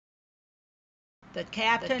The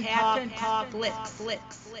Captain Talk Flicks.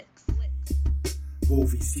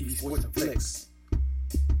 Movies, TV, sports, and flicks.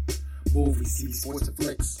 Movies, TV, sports, and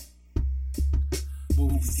flicks.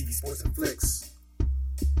 Movies, TV, sports, and flicks.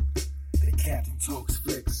 The Captain Talks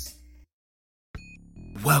Flicks.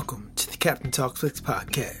 Welcome to the Captain Talks Flicks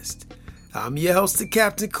podcast. I'm your host, the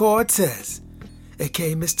Captain Cortez,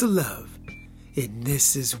 aka Mr. Love, and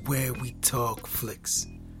this is where we talk flicks.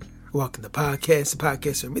 Welcome to the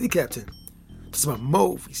podcast where me, the Captain, talks about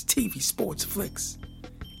movies, TV, sports, flicks,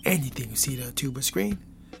 anything you see on a tube or screen.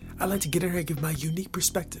 I like to get in here and give my unique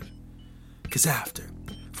perspective. Because after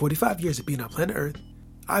 45 years of being on planet Earth,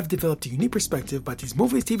 I've developed a unique perspective about these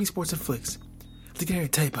movies, TV, sports, and flicks. I'd like to get in here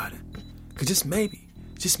and tell you about it. Because just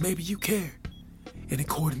maybe you care. And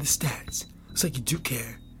according to stats, looks like you do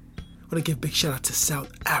care. I want to give a big shout out to South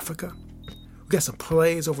Africa. We got some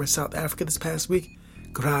plays over in South Africa this past week.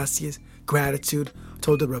 Gracias, gratitude,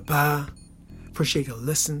 toda rabah. Appreciate your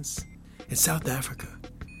listens. In South Africa,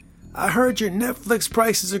 I heard your Netflix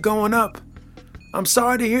prices are going up. I'm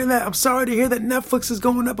sorry to hear that. I'm sorry to hear that Netflix is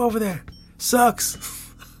going up over there. Sucks.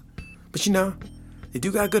 But you know, they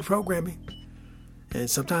do got good programming. And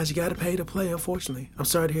sometimes you gotta pay to play, unfortunately. I'm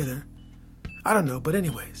sorry to hear that. I don't know, but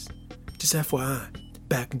anyways, just FYI,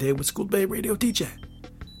 back in the day with School Bay Radio DJ,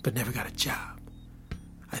 but never got a job.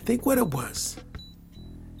 I think what it was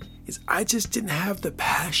is I just didn't have the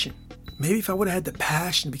passion. Maybe if I would have had the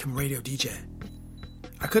passion to become a radio DJ,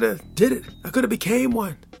 I could have did it. I could have became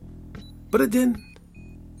one. But it didn't.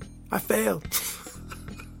 I failed.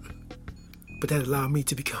 But that allowed me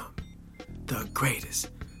to become the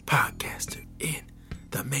greatest podcaster in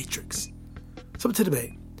the Matrix. Something to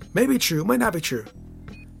debate. Maybe true, might not be true.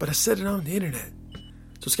 But I said it on the internet.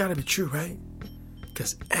 So it's gotta be true, right?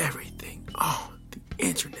 Because everything on the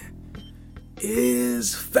internet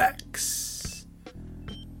is facts.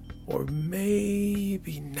 Or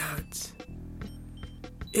maybe not.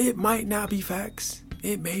 It might not be facts.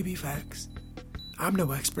 It may be facts. I'm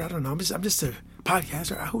no expert. I don't know. I'm just a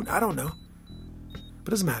podcaster. I don't know. But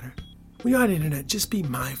it doesn't matter. When you're on the internet, just be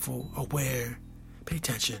mindful, aware, pay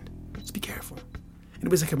attention. Just be careful.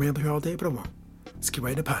 Anyways, I can ramble here all day, but I won't. Let's get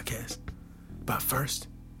right into the podcast. But first,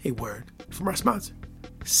 a word from our sponsor.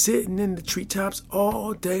 Sitting in the treetops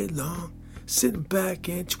all day long, sitting back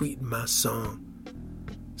and tweeting my song.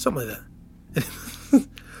 Something like that. I just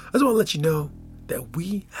want to let you know that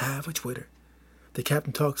we have a Twitter. The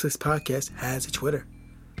Captain Talks Flicks podcast has a Twitter.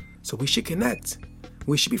 So we should connect.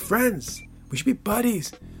 We should be friends. We should be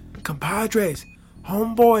buddies, compadres,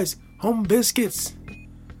 homeboys, home biscuits.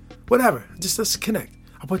 Whatever. Just let's connect.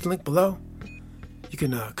 I'll put the link below. You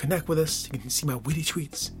can connect with us. You can see my witty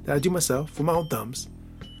tweets that I do myself with my own thumbs.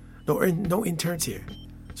 No interns here.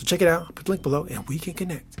 So check it out. I'll put the link below and we can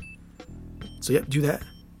connect. So yep, do that.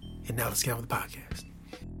 And now let's get on with the podcast.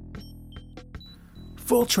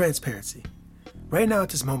 Full transparency. Right now at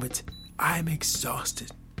this moment, I'm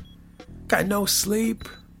exhausted. Got no sleep.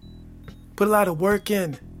 Put a lot of work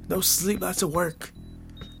in. No sleep, lots of work.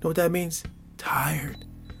 Know what that means? Tired.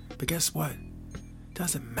 But guess what?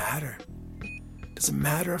 Doesn't matter. Doesn't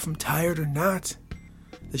matter if I'm tired or not.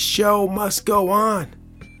 The show must go on.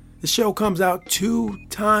 The show comes out 2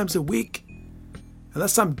 times a week.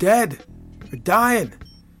 Unless I'm dead or dying.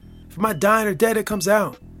 If I'm not dying or dead, it comes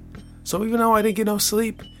out. So even though I didn't get no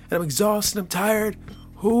sleep and I'm exhausted, I'm tired,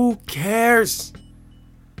 who cares?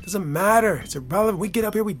 Doesn't matter. It's irrelevant. We get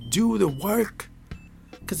up here, we do the work.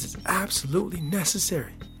 Because it's absolutely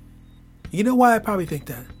necessary. You know why I probably think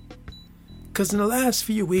that? Because in the last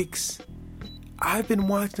few weeks, I've been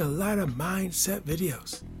watching a lot of mindset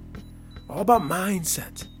videos. All about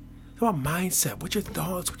mindset. It's about mindset. What's your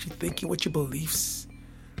thoughts? What you're thinking? What's your beliefs?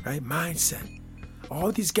 Right? Mindset. All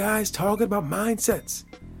these guys talking about mindsets.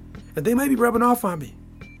 And they might be rubbing off on me.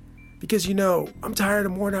 Because, you know, I'm tired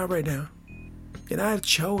and worn out right now. And I've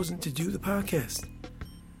chosen to do the podcast.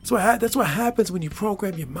 That's what happens when you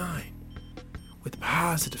program your mind with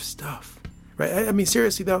positive stuff. Right? I mean,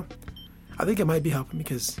 seriously, though, I think it might be helping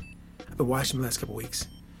because I've been watching the last couple weeks.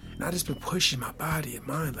 And I've just been pushing my body and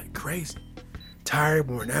mind like crazy. Tired,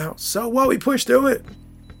 worn out. So what? We push through it.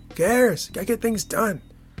 Who cares? Gotta get things done.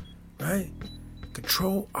 Right?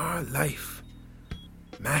 Control our life.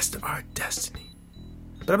 Master our destiny.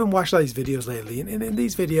 But I've been watching all these videos lately. And in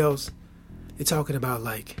these videos, they're talking about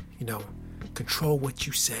like, you know, control what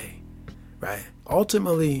you say. Right?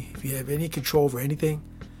 Ultimately, if you have any control over anything,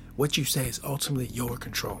 what you say is ultimately your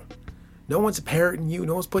control. No one's parroting you.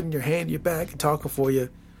 No one's putting your hand in your back and talking for you.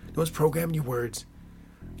 No one's programming your words.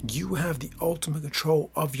 You have the ultimate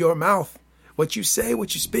control of your mouth. What you say,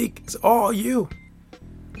 what you speak, it's all you.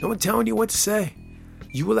 No one telling you what to say.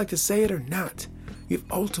 You would like to say it or not. You have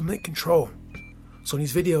ultimate control. So in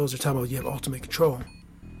these videos, they're talking about you have ultimate control.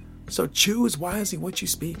 So choose wisely what you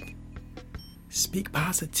speak. Speak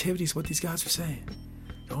positivity is what these guys are saying.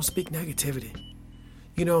 Don't speak negativity.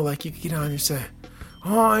 You know, like you can get on and say,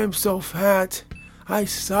 oh, I'm so fat. I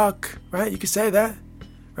suck. Right? You can say that.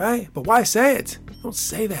 Right? But why say it? Don't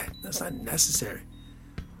say that. That's not necessary.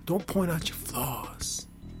 Don't point out your flaws.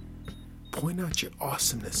 Point out your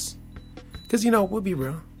awesomeness. Because, you know, we'll be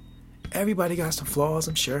real. Everybody got some flaws,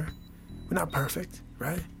 I'm sure. We're not perfect,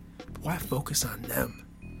 right? But why focus on them?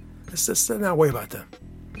 Let's not worry about them.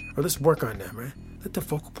 Or let's work on them, right? Let the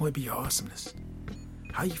focal point be your awesomeness.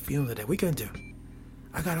 How you feeling today? What you gonna do?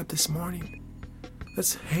 I got up this morning.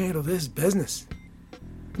 Let's handle this business.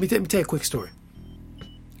 Let me tell you a quick story.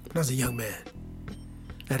 When I was a young man,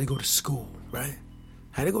 I had to go to school, right?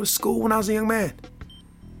 I had to go to school when I was a young man.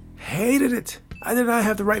 Hated it. I did not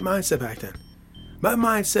have the right mindset back then. My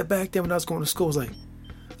mindset back then when I was going to school was like,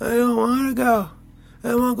 I don't want to go. I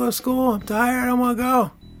don't want to go to school. I'm tired. I don't want to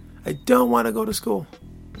go. I don't want to go to school.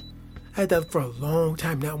 I had that for a long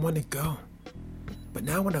time, not wanting to go. But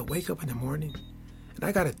now when I wake up in the morning and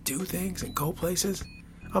I got to do things and go places,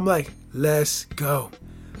 I'm like, let's go.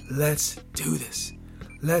 Let's do this.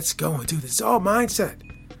 Let's go and do this. It's all mindset.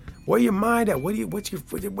 Where your mind at? What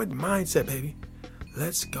mindset, baby?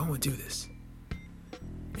 Let's go and do this.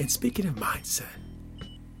 And speaking of mindset,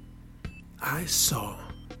 I saw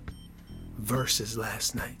verses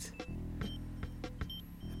last night.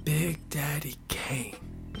 Big Daddy Kane,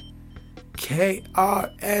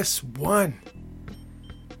 KRS1.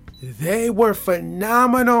 They were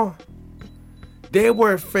phenomenal. They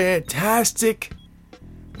were fantastic.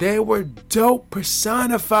 They were dope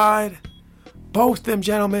personified. Both them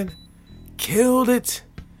gentlemen killed it.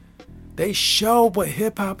 They showed what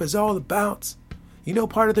hip-hop is all about. You know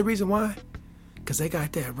part of the reason why? Because they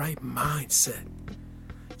got that right mindset.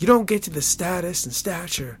 You don't get to the status and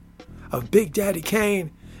stature of Big Daddy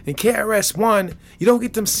Kane and KRS1. You don't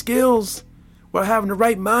get them skills while having the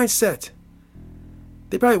right mindset.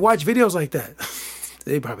 They probably watch videos like that.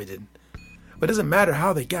 They probably didn't. But it doesn't matter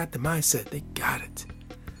how they got the mindset. They got it.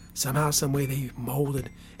 Somehow, some way they molded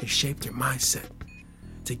and shaped their mindset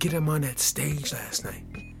to get them on that stage last night.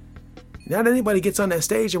 Not anybody gets on that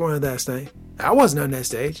stage or on last night. I wasn't on that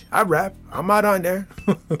stage. I rap. I'm not on there.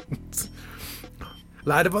 A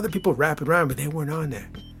lot of other people rapping around, but they weren't on there.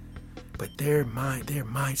 But their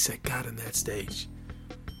mindset got on that stage.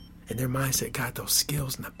 And their mindset got those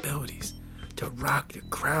skills and abilities to rock the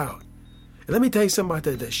crowd. And let me tell you something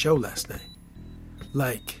about that show last night.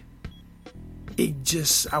 Like, it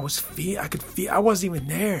just, I could feel, I wasn't even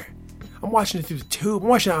there. I'm watching it through the tube.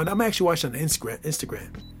 I'm actually watching on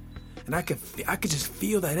Instagram. And I could just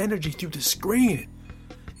feel that energy through the screen.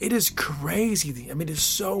 It is crazy. I mean, it's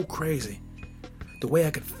so crazy. The way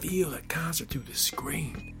I could feel that concert through the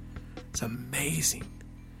screen. It's amazing.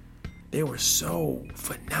 They were so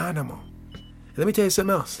phenomenal. And let me tell you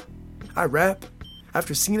something else. I rap.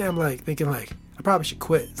 After seeing that, I'm like, thinking like, I probably should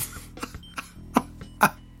quit.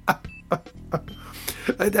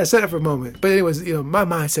 I said it for a moment. But anyways, you know, my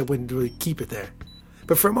mindset wouldn't really keep it there.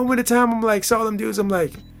 But for a moment of time, I'm like, saw them dudes, I'm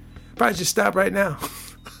like, probably just stop right now.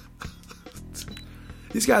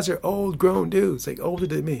 These guys are old, grown dudes, like older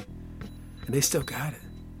than me. And they still got it.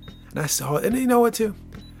 And I saw it. And you know what, too?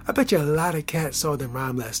 I bet you a lot of cats saw them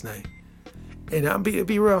rhyme last night. And I'll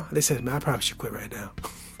be real. They said, man, I probably should quit right now.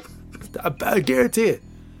 I guarantee it.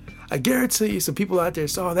 I guarantee you some people out there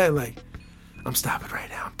saw that like, I'm stopping right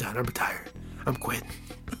now. I'm done. I'm retired. I'm quitting.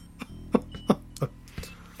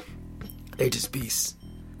 They're just beasts.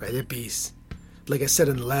 Right? They're beasts. Like I said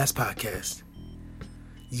in the last podcast,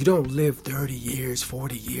 you don't live 30 years,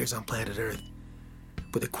 40 years on planet Earth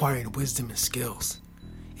with acquiring wisdom and skills.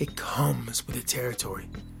 It comes with the territory.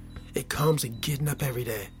 It comes in getting up every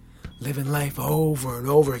day, living life over and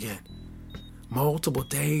over again. Multiple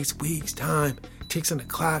days, weeks, time, ticks on the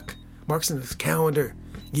clock, marks on the calendar,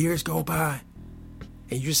 years go by,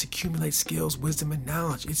 and you just accumulate skills, wisdom, and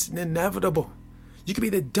knowledge. It's inevitable. You could be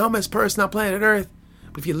the dumbest person on planet Earth,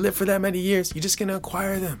 but if you live for that many years, you're just going to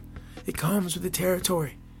acquire them. It comes with the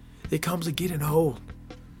territory. It comes with getting old.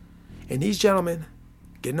 And these gentlemen,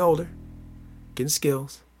 getting older, getting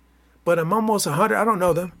skills, but I'm almost 100, I don't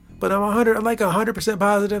know them, but I'm 100%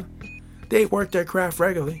 positive they work their craft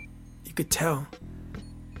regularly. You could tell.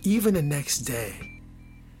 Even the next day,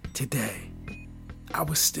 today, I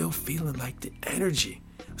was still feeling like the energy.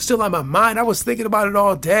 Still on my mind. I was thinking about it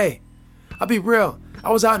all day. I'll be real.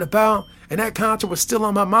 I was out and about, and that concert was still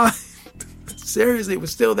on my mind. Seriously, it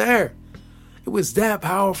was still there. It was that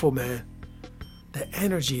powerful, man. The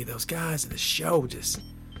energy of those guys in the show just,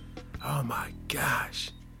 Oh my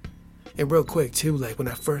gosh. And real quick too, like when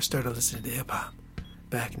I first started listening to hip hop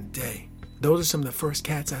back in the day, those are some of the first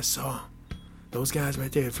cats I saw. Those guys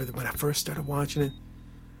right there, when I first started watching it,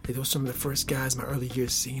 those were some of the first guys in my early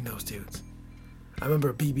years seeing those dudes. I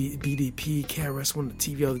remember BDP, KRS on the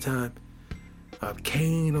TV all the time.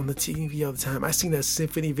 Kane on the TV all the time. I seen that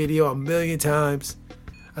Symphony video a million times.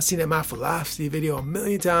 I seen that My Philosophy video a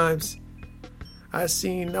million times. I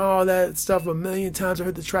seen all that stuff a million times. I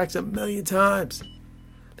heard the tracks a million times.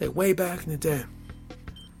 They way back in the day.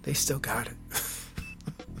 They still got it.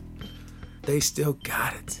 They still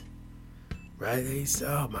got it. Right?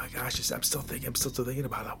 Oh my gosh, I'm still thinking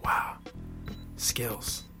about it. Wow.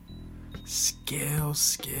 Skills.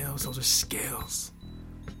 Those are skills.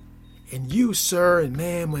 And you, sir and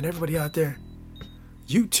ma'am, and everybody out there,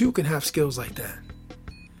 you too can have skills like that.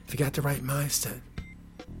 If you got the right mindset.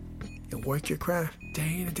 And work your craft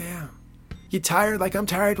day in and day out. You tired like I'm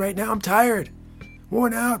tired right now? I'm tired.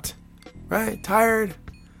 Worn out. Right? Tired.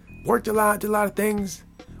 Worked a lot, did a lot of things.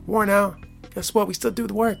 Worn out. Guess what? We still do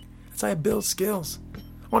the work. That's how I build skills.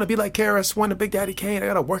 I want to be like KRS-One and Big Daddy Kane. I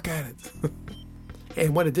got to work at it.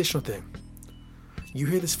 And one additional thing. You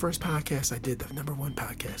hear this first podcast I did, the #1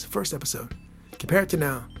 podcast, first episode. Compare it to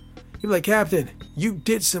now. You're like, Captain, you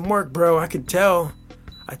did some work, bro. I can tell.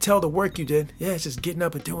 I tell the work you did. Yeah, it's just getting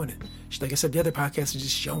up and doing it. Like I said, the other podcast is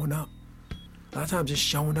just showing up. A lot of times just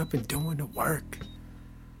showing up and doing the work.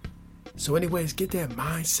 So anyways, get that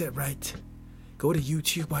mindset right. Go to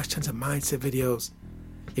YouTube, watch tons of mindset videos.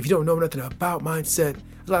 If you don't know nothing about mindset,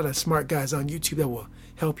 there's a lot of smart guys on YouTube that will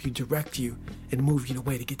help you, direct you, and move you in a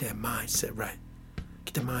way to get that mindset right.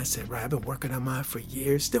 Get the mindset right. I've been working on mine for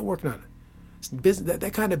years, still working on it. Business,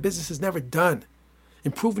 that kind of business is never done.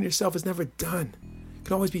 Improving yourself is never done. You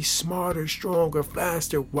can always be smarter, stronger,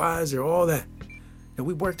 faster, wiser, all that. And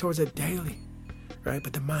we work towards that daily, right?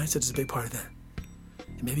 But the mindset is a big part of that.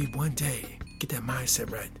 And maybe one day, get that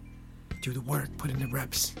mindset right. Do the work, put in the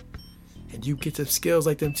reps. And you get the skills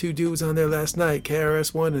like them two dudes on there last night,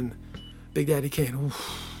 KRS-One and Big Daddy Kane.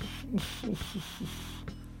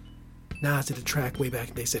 Nas did a track way back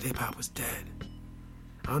and they said hip-hop was dead.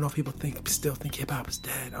 I don't know if people still think hip-hop is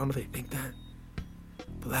dead. I don't know if they think that.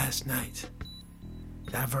 But last night,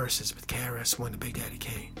 that verses with KRS-One and Big Daddy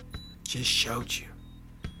Kane just showed you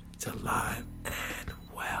it's alive and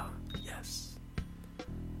well. Yes.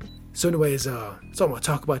 So anyways, that's all I want to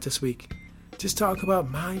talk about this week. Just talk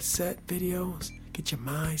about mindset videos. Get your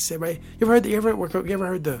mindset right. You ever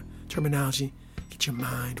heard the terminology? Get your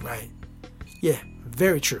mind right. Yeah,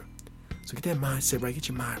 very true. So get that mindset right. Get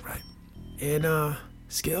your mind right. And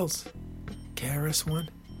skills. KRS-One,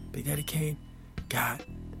 Big Daddy Kane, got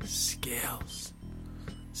skills.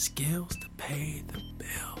 Skills to pay the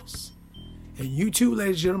bills. And you too,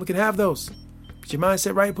 ladies and gentlemen, can have those. Get your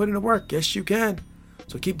mindset right, put in the work. Yes, you can.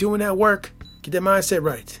 So keep doing that work. Get that mindset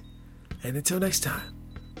right. And until next time,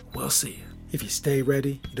 we'll see you. If you stay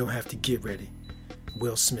ready, you don't have to get ready.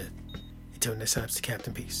 Will Smith. Until next time, it's the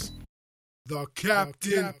Captain. Peace. The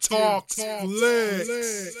Captain Talks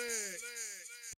Flicks.